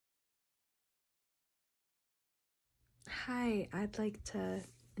Hi, I'd like to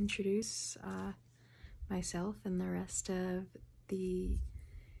introduce myself and the rest of the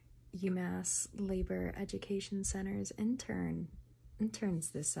Umass Labor Education Center's interns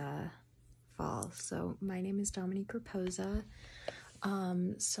this fall. So my name is Dominique Raposa.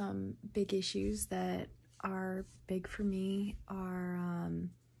 Some big issues that are big for me are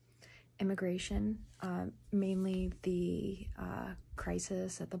immigration, mainly the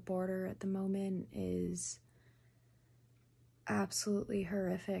crisis at the border at the moment is absolutely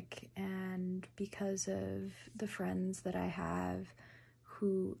horrific, and because of the friends that I have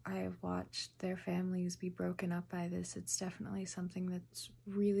who I have watched their families be broken up by this, it's definitely something that's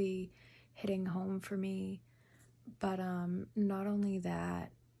really hitting home for me. But not only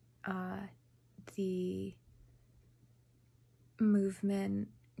that, the movement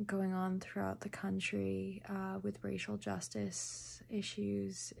going on throughout the country with racial justice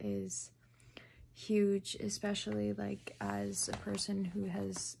issues is huge, especially like as a person who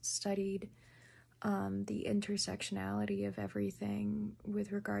has studied the intersectionality of everything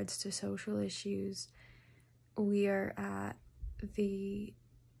with regards to social issues. We are at the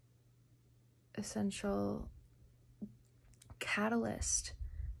essential catalyst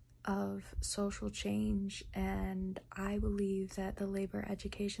of social change, and I believe that the Labor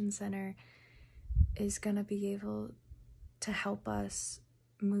Education Center is going to be able to help us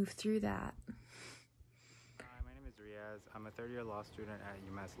move through that. Hi, my name is Riaz. I'm a third-year law student at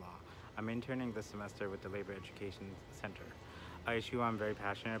Umass Law. I'm interning this semester with the Labor Education Center. An issue I'm very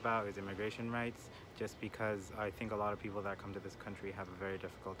passionate about is immigration rights, just because I think a lot of people that come to this country have a very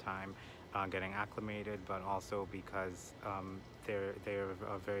difficult time getting acclimated, but also because they're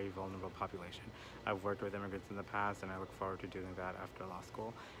a very vulnerable population. I've worked with immigrants in the past, and I look forward to doing that after law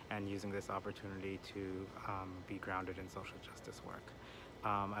school and using this opportunity to be grounded in social justice work.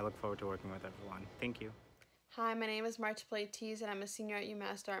 I look forward to working with everyone. Thank you. Hi, my name is Marta Plaites, and I'm a senior at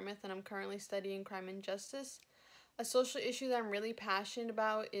UMass Dartmouth, and I'm currently studying crime and justice. A social issue that I'm really passionate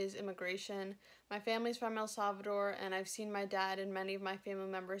about is immigration. My family's from El Salvador, and I've seen my dad and many of my family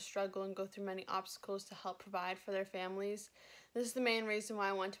members struggle and go through many obstacles to help provide for their families. This is the main reason why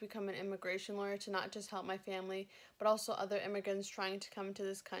I want to become an immigration lawyer, to not just help my family, but also other immigrants trying to come to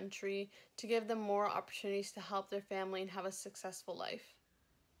this country, to give them more opportunities to help their family and have a successful life.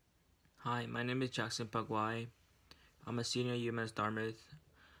 Hi, my name is Jackson Pagwai. I'm a senior at UMass Dartmouth.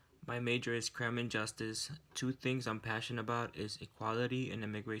 My major is crime and justice. Two things I'm passionate about is equality and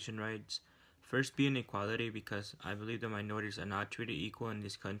immigration rights. First being equality, because I believe that minorities are not treated equal in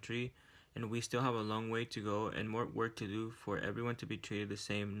this country, and we still have a long way to go and more work to do for everyone to be treated the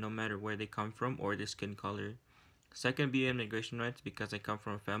same, no matter where they come from or their skin color. Second being immigration rights, because I come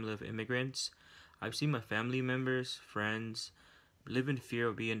from a family of immigrants. I've seen my family members, friends, live in fear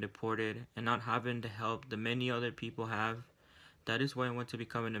of being deported and not having the help that many other people have. That is why I want to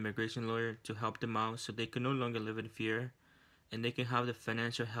become an immigration lawyer, to help them out so they can no longer live in fear and they can have the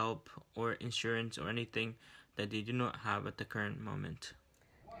financial help or insurance or anything that they do not have at the current moment.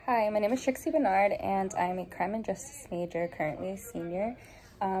 Hi, my name is Trixie Bernard, and I'm a crime and justice major, currently a senior.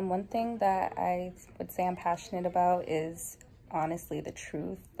 One thing that I would say I'm passionate about is honestly the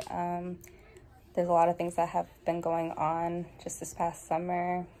truth. There's a lot of things that have been going on just this past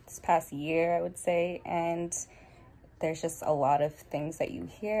summer, this past year, I would say, and there's just a lot of things that you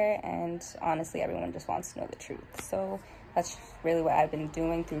hear, and honestly, everyone just wants to know the truth. So that's really what I've been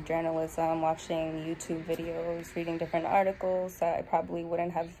doing through journalism, watching YouTube videos, reading different articles that I probably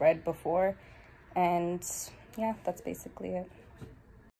wouldn't have read before, and yeah, that's basically it.